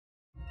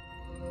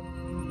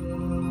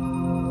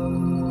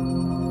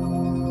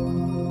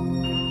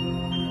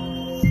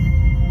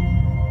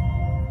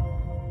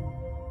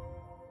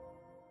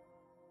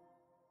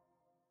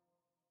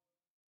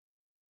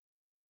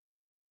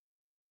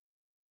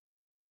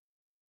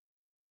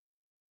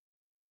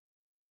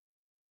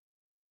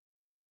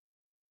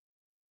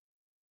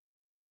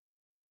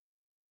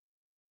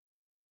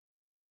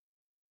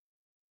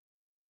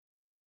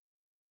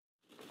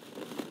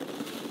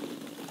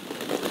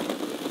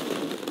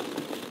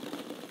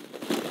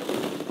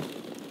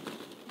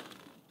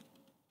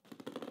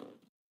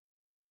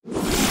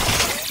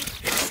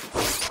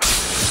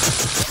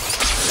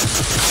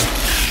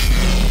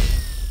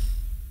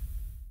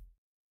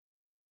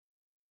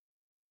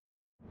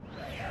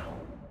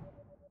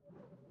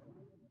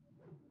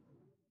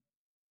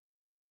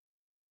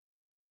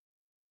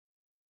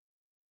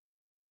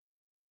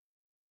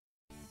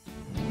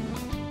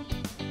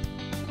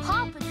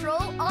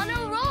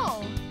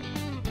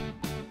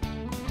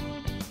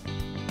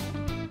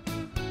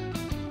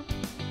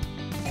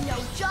No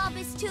job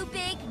is too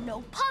big,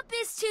 no pup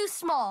is too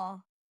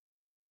small.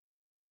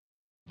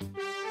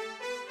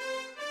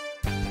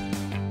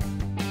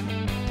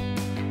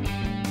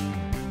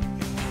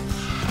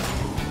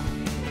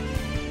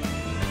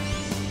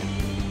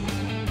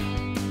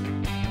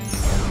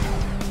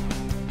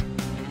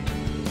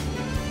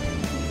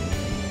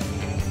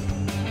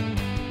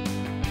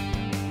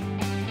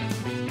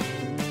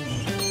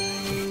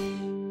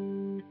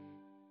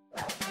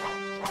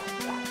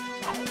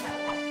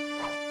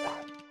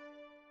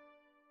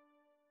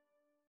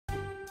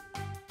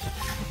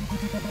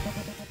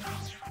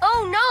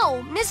 Oh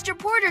no! Mr.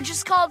 Porter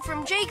just called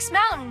from Jake's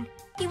Mountain.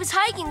 He was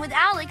hiking with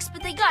Alex,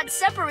 but they got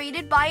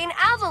separated by an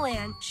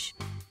avalanche.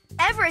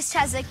 Everest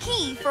has a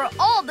key for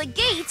all the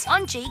gates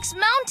on Jake's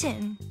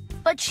Mountain.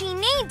 But she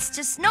needs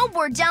to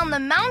snowboard down the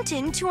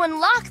mountain to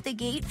unlock the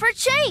gate for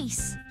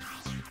Chase.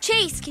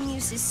 Chase can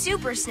use his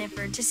super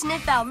sniffer to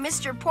sniff out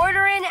Mr.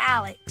 Porter and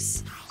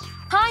Alex.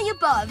 High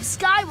above,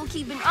 Sky will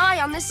keep an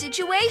eye on the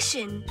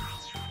situation.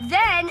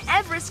 Then,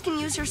 Everest can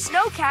use her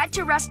snowcat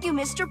to rescue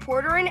Mr.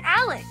 Porter and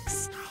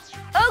Alex.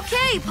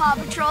 Okay, Paw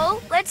Patrol,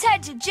 let's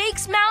head to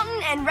Jake's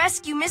Mountain and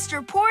rescue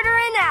Mr. Porter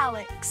and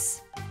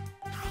Alex.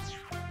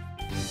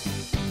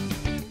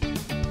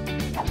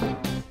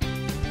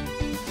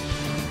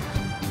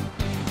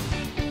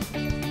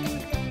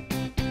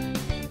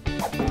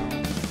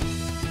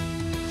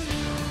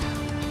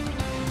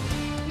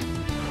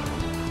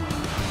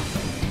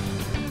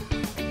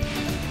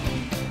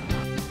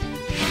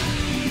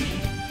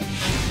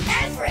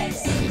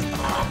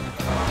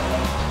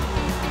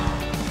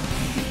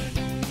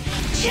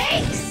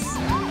 Chase!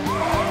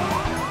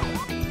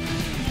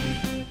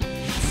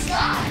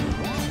 Sky!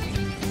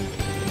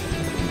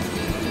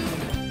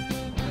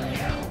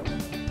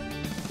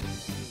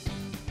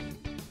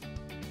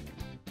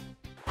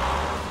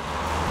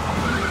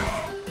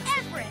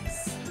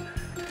 Everest!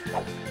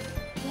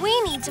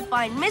 We need to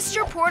find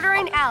Mr. Porter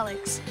and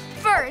Alex.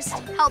 First,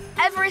 help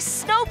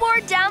Everest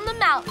snowboard down the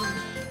mountain.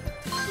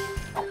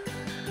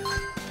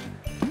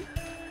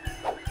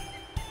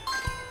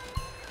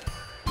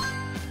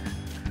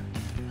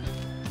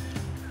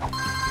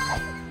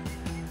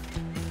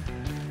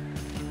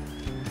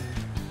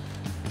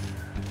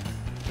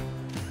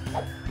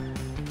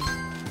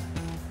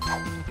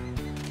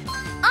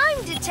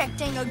 I'm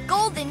detecting a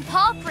golden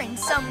paw print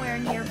somewhere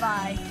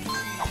nearby.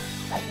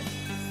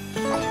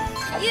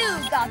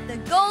 You've got the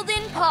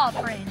golden paw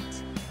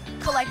print.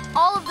 Collect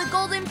all of the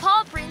golden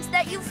paw prints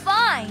that you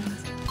find.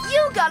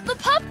 You got the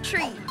pup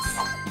treats.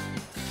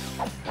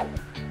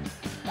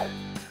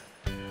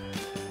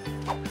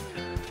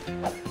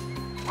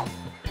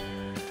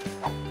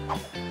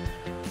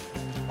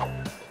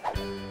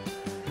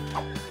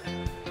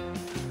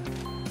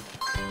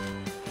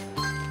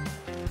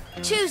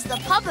 Choose the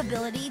pup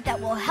ability that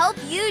will help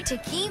you to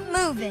keep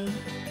moving.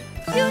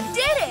 You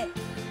did it!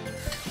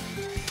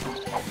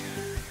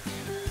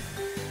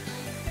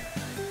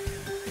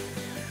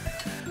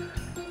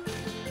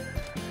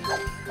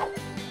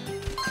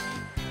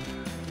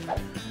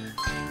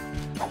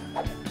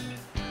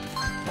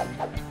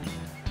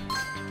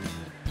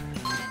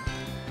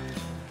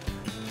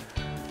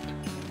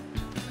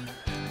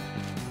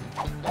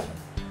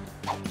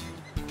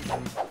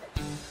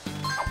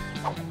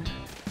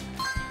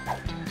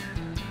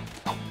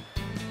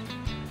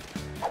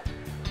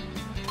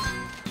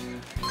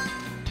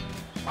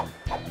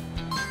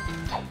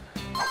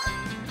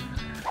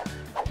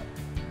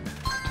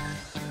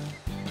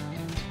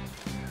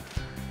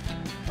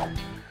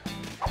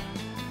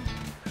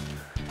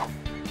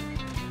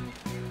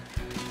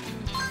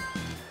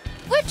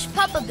 Which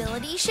pup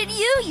ability should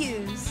you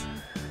use?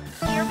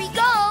 Here we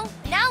go!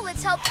 Now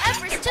let's help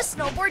Everest to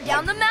snowboard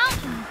down the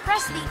mountain.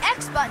 Press the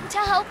X button to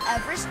help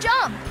Everest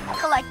jump.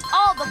 Collect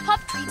all the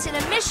pup treats in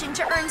a mission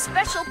to earn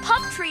special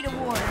pup treat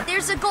award.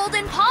 There's a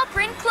golden paw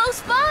print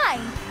close by.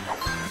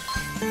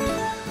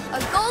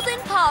 A golden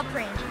paw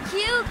print.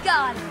 You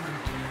got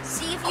it.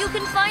 See if you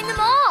can find them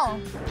all.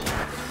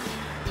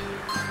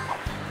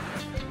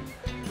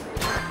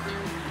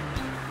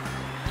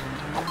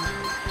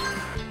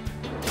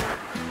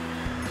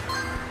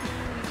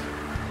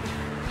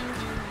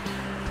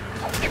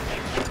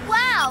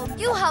 Wow,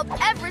 you helped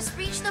Everest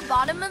reach the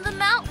bottom of the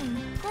mountain.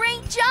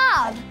 Great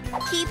job!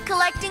 Keep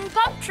collecting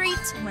pup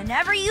treats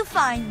whenever you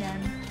find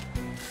them.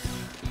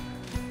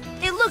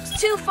 It looks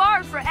too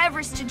far for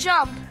Everest to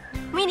jump.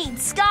 We need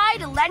Sky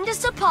to lend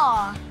us a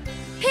paw.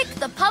 Pick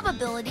the pup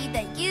ability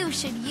that you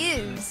should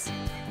use.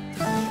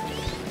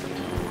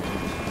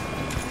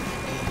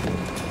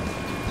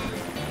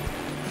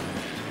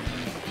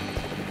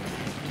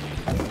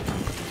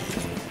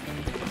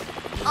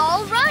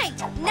 All right,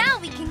 now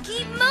we can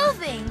keep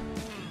moving.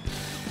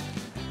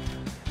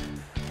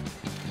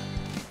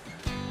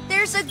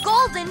 There's a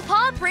golden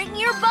paw print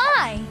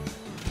nearby.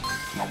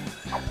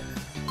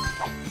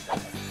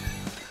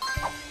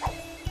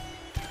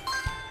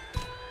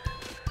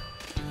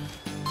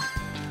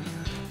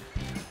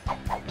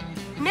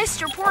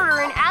 Mr.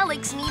 Porter and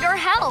Alex need our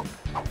help.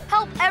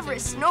 Help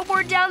Everest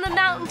snowboard down the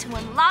mountain to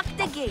unlock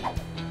the gate.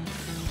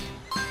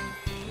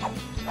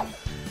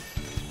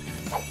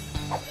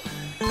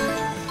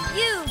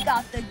 You've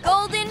got the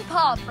golden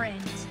paw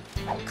print.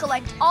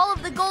 Collect all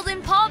of the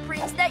golden paw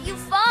prints that you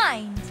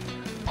find.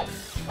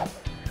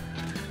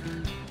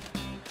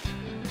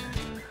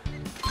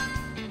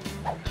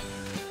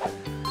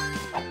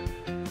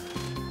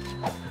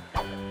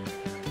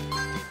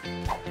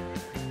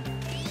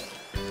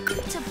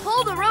 To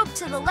pull the rope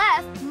to the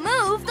left,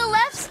 move the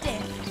left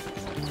stick.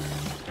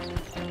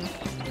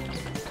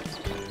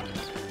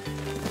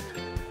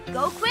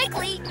 Go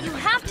quickly. You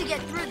have to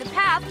get through the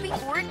path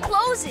before it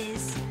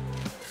closes.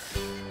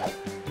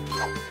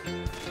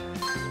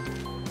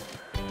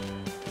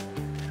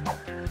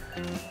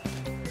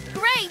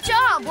 Great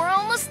job! We're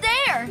almost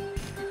there.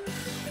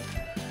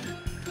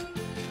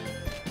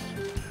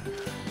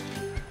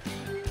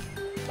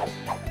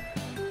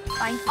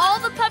 Find all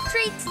the pup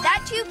treats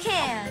that you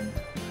can.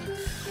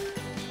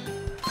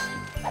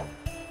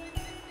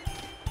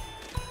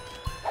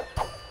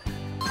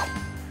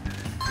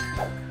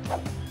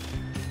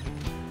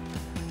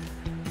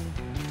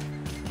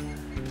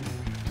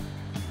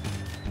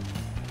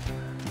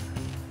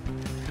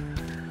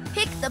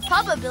 Pick the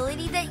pup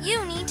ability that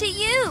you need to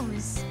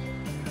use.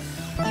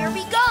 Here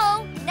we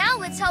go. Now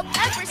let's help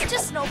Everest to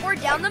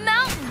snowboard down the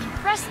mountain.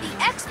 Press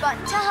the X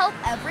button to help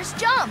Everest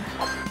jump.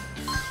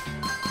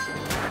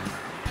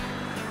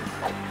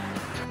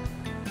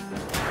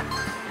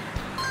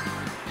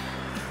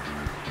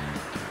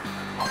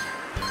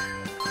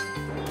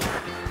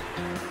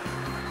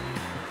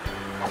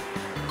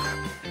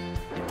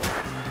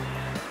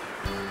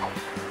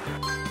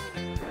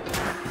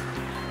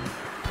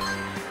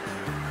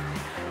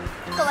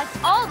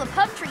 Collect all the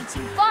pup treats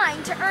you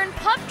find to earn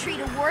pup treat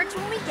awards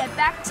when we get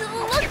back to the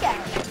lookout.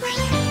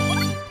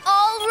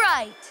 All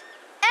right.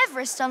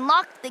 Everest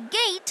unlocked the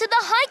gate to the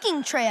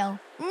hiking trail.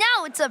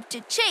 Now it's up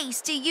to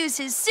Chase to use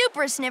his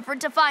super sniffer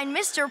to find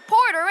Mr.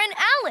 Porter and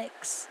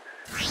Alex.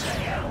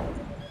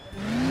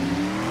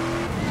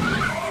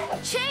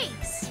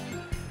 Chase!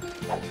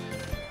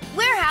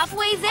 We're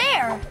halfway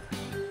there.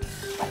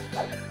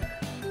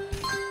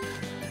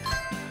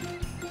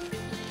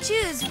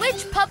 Choose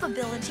which pup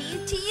ability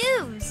to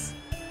use.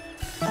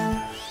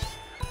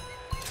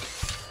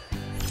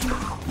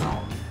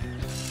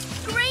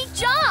 Great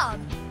job!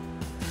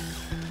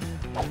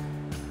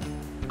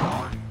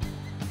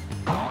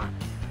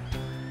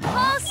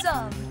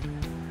 Awesome!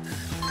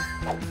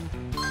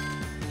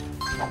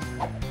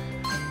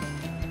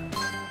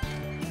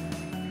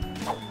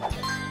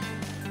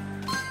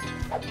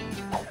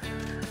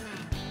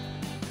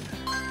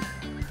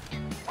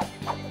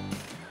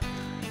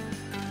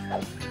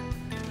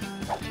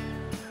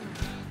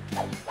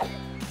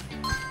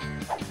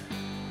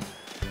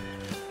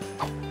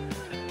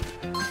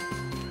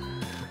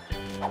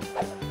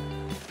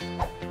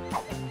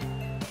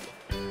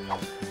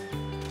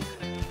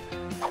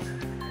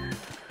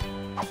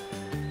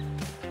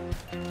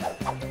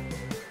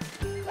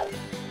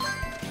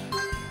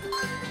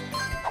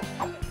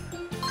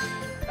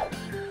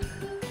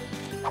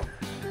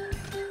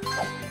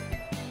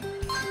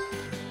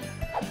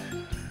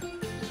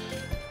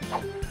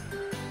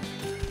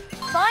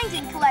 Find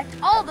and collect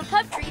all the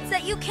pup treats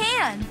that you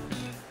can.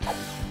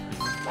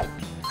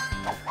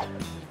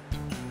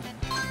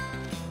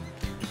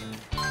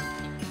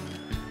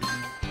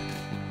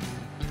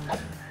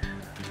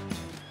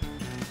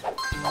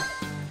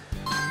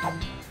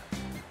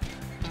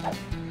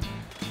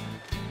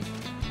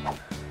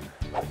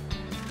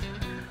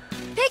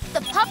 Pick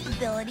the pup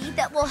ability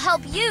that will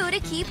help you to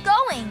keep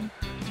going.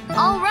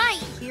 All right,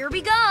 here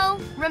we go.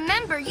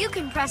 Remember, you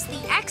can press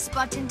the X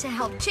button to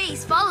help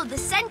Chase follow the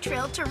scent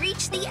trail to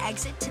reach the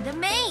exit to the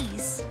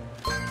maze.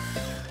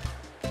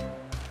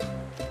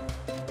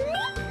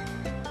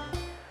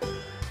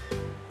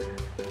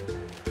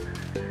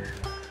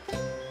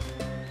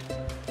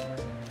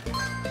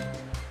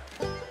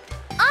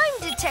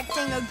 I'm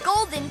detecting a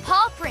golden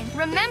paw print.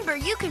 Remember,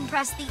 you can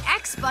press the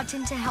X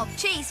button to help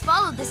Chase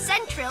follow the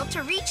scent trail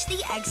to reach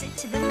the exit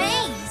to the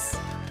maze.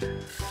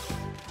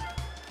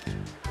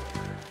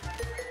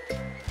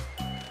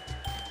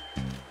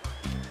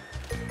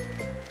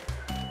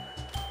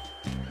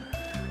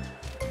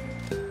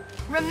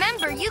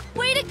 Remember,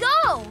 way to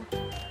go!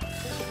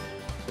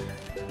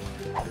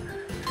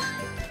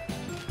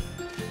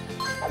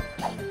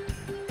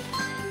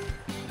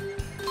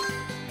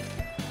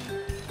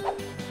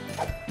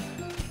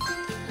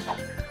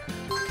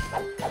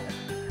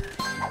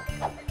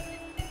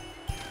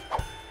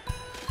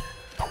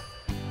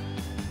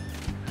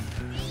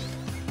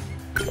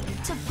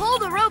 To pull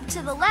the rope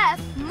to the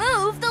left,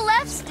 move the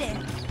left stick.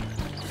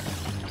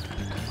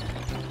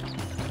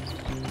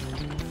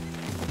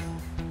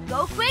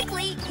 Go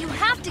quickly. You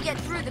have to get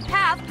through the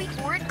path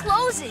before it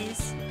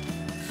closes.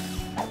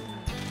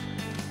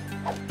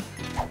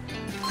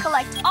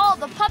 Collect all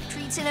the pup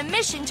treats in a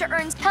mission to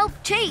earn help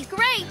Chase.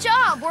 Great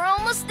job! We're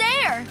almost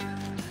there.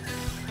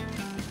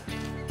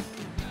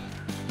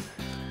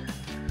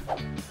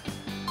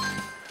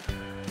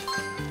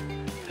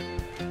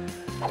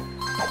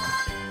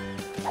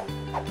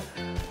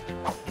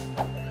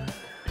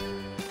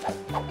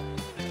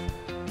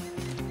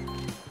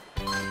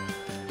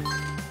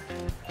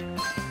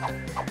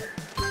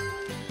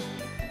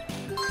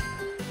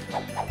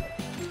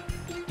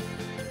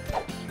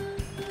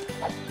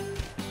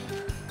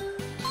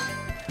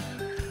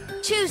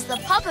 Choose the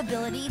pup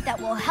ability that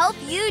will help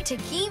you to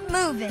keep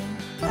moving.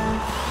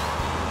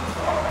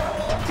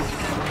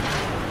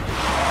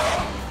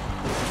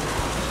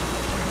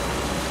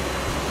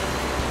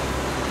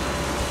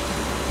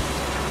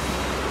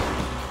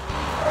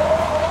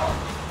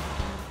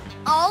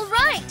 All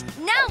right,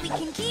 now we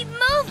can keep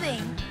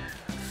moving.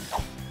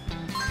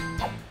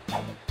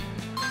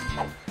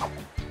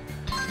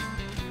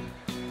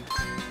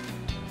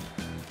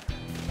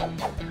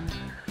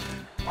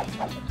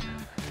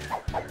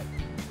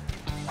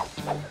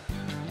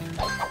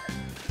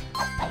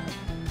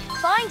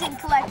 Find and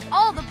collect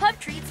all the pup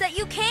treats that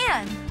you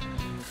can.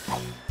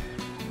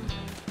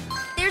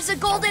 There's a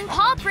golden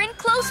paw print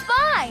close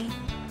by.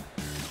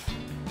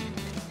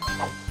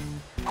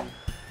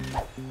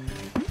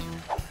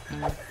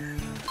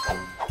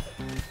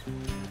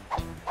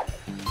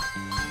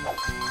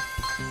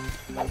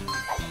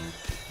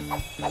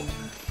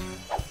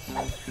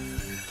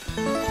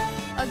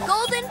 A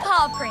golden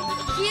paw print.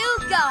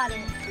 You got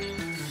it.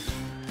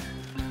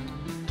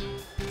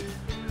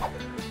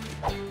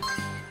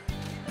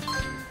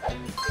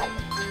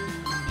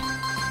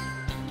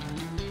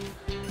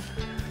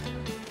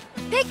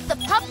 Pick the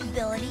pup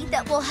ability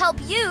that will help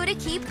you to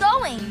keep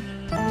going.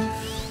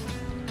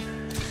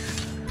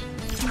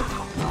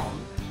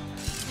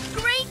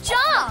 Great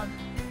job!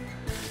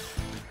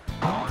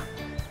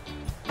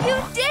 You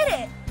did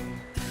it!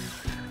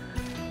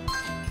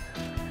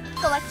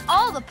 Collect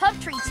all the pup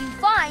treats you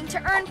find to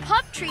earn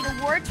pup treat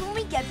awards when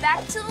we get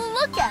back to the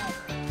lookout.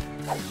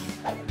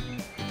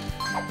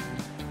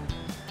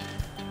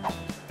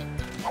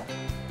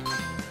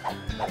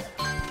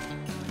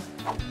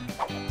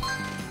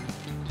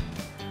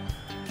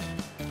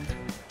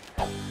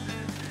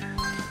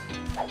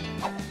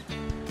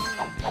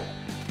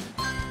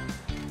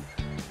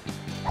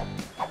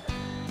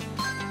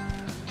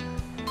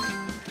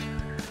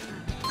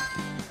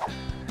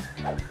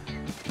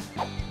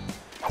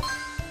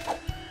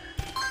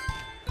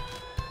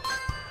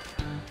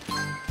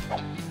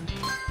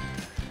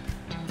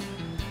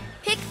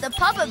 Pick the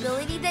pup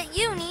ability that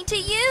you need to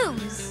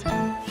use.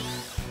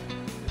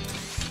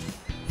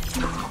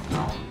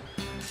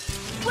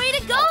 Way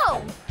to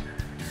go!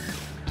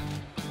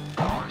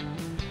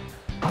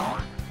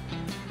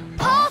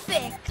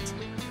 Perfect!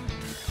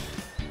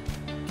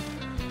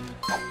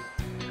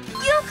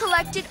 You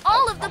collected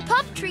all of the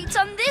pup treats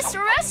on this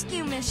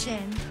rescue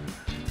mission.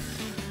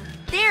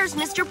 There's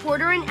Mr.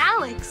 Porter and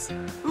Alex.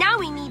 Now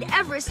we need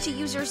Everest to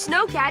use her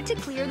snowcat to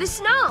clear the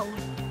snow.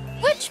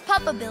 Which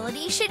pup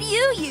ability should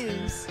you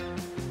use?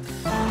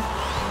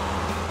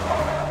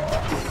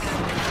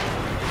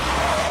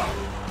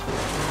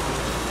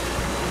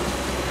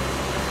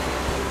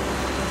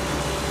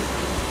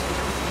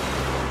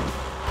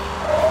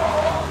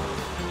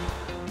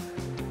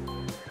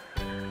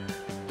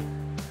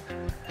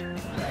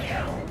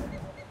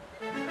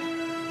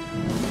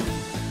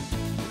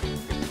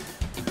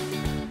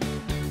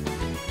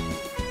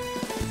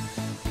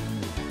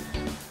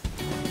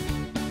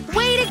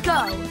 Way to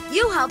go!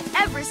 You helped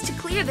Everest to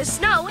clear the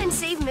snow and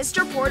save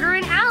Mr. Porter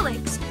and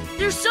Alex.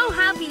 They're so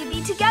happy to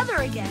be together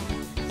again.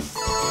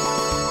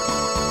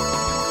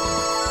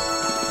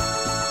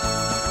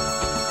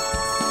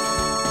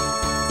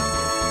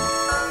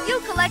 You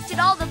collected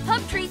all the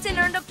pup treats and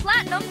earned a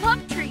platinum pup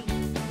treat.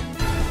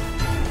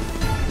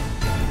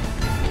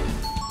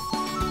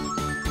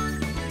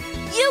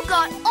 You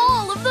got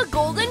all of the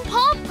golden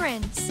paw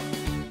prints.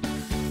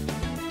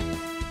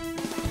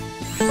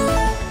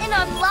 And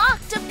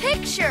unlocked a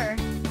picture.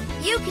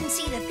 You can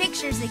see the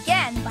pictures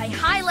again by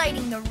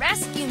highlighting the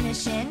rescue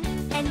mission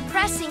and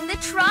pressing the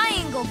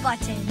triangle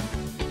button.